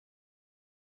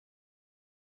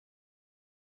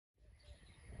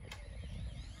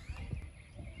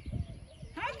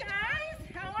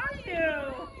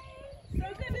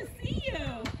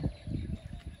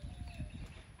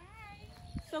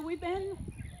So we've been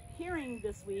hearing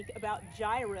this week about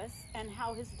Jairus and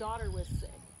how his daughter was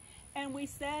sick. And we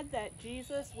said that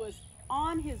Jesus was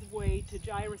on his way to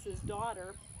Jairus'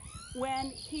 daughter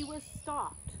when he was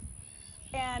stopped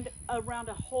and around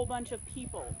a whole bunch of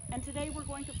people. And today we're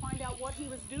going to find out what he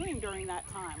was doing during that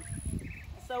time.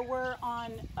 So we're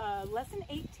on lesson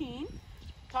 18,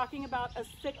 talking about a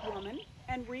sick woman,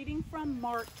 and reading from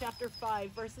Mark chapter 5,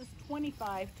 verses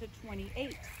 25 to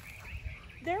 28.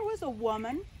 There was a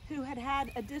woman who had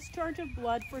had a discharge of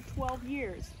blood for 12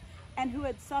 years, and who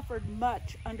had suffered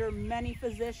much under many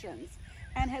physicians,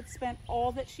 and had spent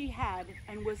all that she had,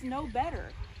 and was no better,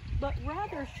 but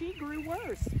rather she grew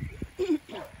worse.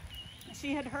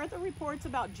 She had heard the reports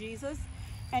about Jesus,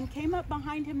 and came up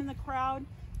behind him in the crowd,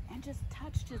 and just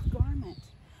touched his garment.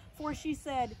 For she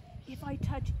said, "If I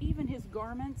touch even his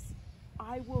garments,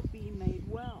 I will be made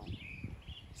well."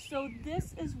 So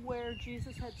this is where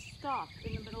Jesus had stopped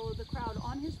in the middle of the crowd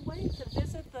on his way to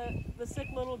visit the sick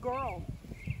little girl.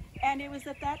 And it was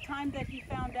at that time that he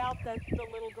found out that the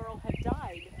little girl had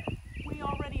died. We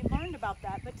already learned about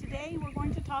that, but today we're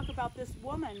going to talk about this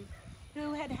woman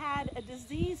who had had a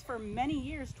disease for many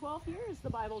years, 12 years, the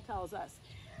Bible tells us.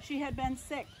 She had been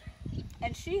sick,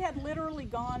 and she had literally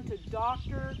gone to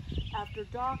doctor after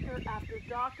doctor after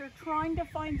doctor, trying to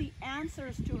find the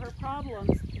answers to her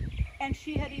problems. And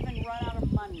she had even run out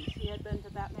of money. She had been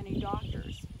to that many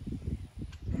doctors.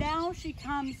 Now she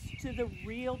comes to the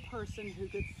real person who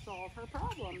could solve her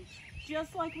problem.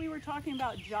 Just like we were talking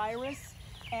about Jairus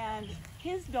and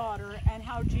his daughter and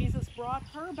how Jesus brought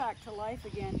her back to life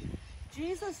again.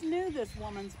 Jesus knew this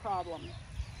woman's problem.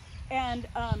 And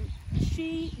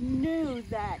she knew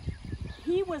that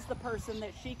he was the person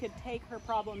that she could take her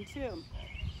problem to.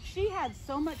 She had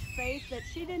so much faith that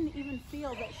she didn't even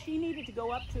feel that she needed to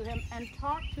go up to him and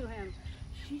talk to him.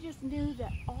 She just knew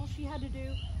that all she had to do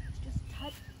was just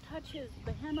touch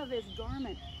the hem of his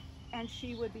garment, and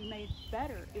she would be made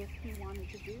better if he wanted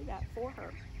to do that for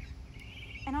her.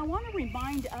 And I want to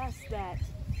remind us that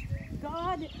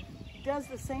God does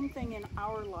the same thing in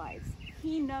our lives.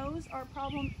 He knows our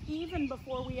problem even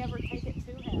before we ever take it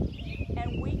to him.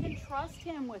 And we can trust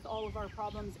him with all of our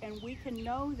problems, and we can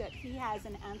know that he has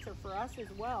an answer for us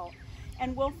as well.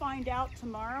 And we'll find out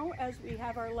tomorrow as we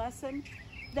have our lesson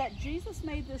that Jesus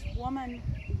made this woman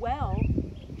well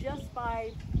just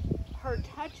by her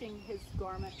touching his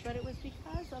garment, but it was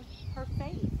because of her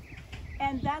faith.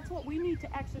 And that's what we need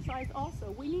to exercise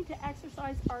also. We need to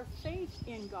exercise our faith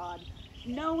in God,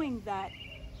 knowing that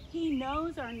he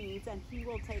knows our needs and he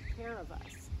will take care of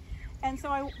us. And so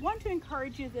I want to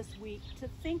encourage you this week to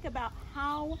think about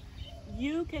how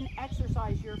you can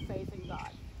exercise your faith in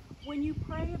God. When you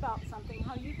pray about something,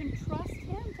 how you can trust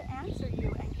him to answer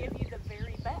you and give you the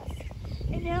very best.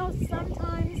 And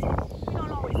sometimes we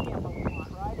don't always get what we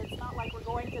want, right? It's not like we're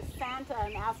going to Santa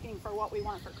and asking for what we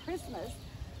want for Christmas.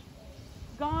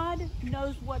 God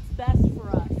knows what's best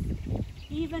for us,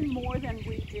 even more than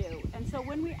we do. And so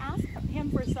when we ask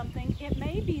him for something, it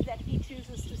may be that he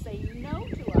chooses to say no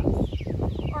to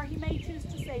us, or he may choose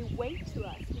to say wait to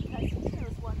us, because he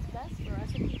knows what's best for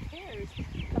us and he cares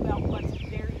about what's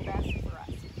very best for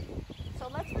us. So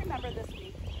let's remember this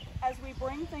week, as we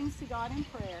bring things to God in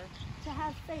prayer, to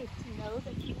have faith to know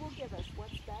that he will give us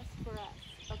what's best for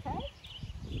us. Okay?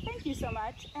 Thank you so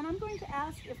much. And I'm going to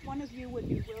ask if one of you would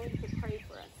be willing to pray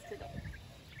for us today.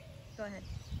 Go ahead.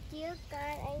 Dear God,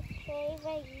 I pray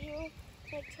that you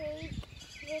will take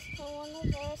this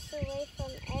coronavirus away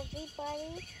from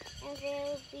everybody, and they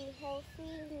will be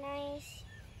healthy, nice,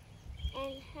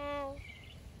 and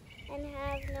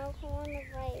have no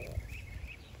coronavirus.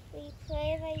 We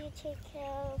pray that you take care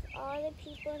of all the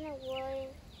people in the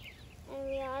world, and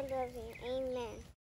we all love you. Amen.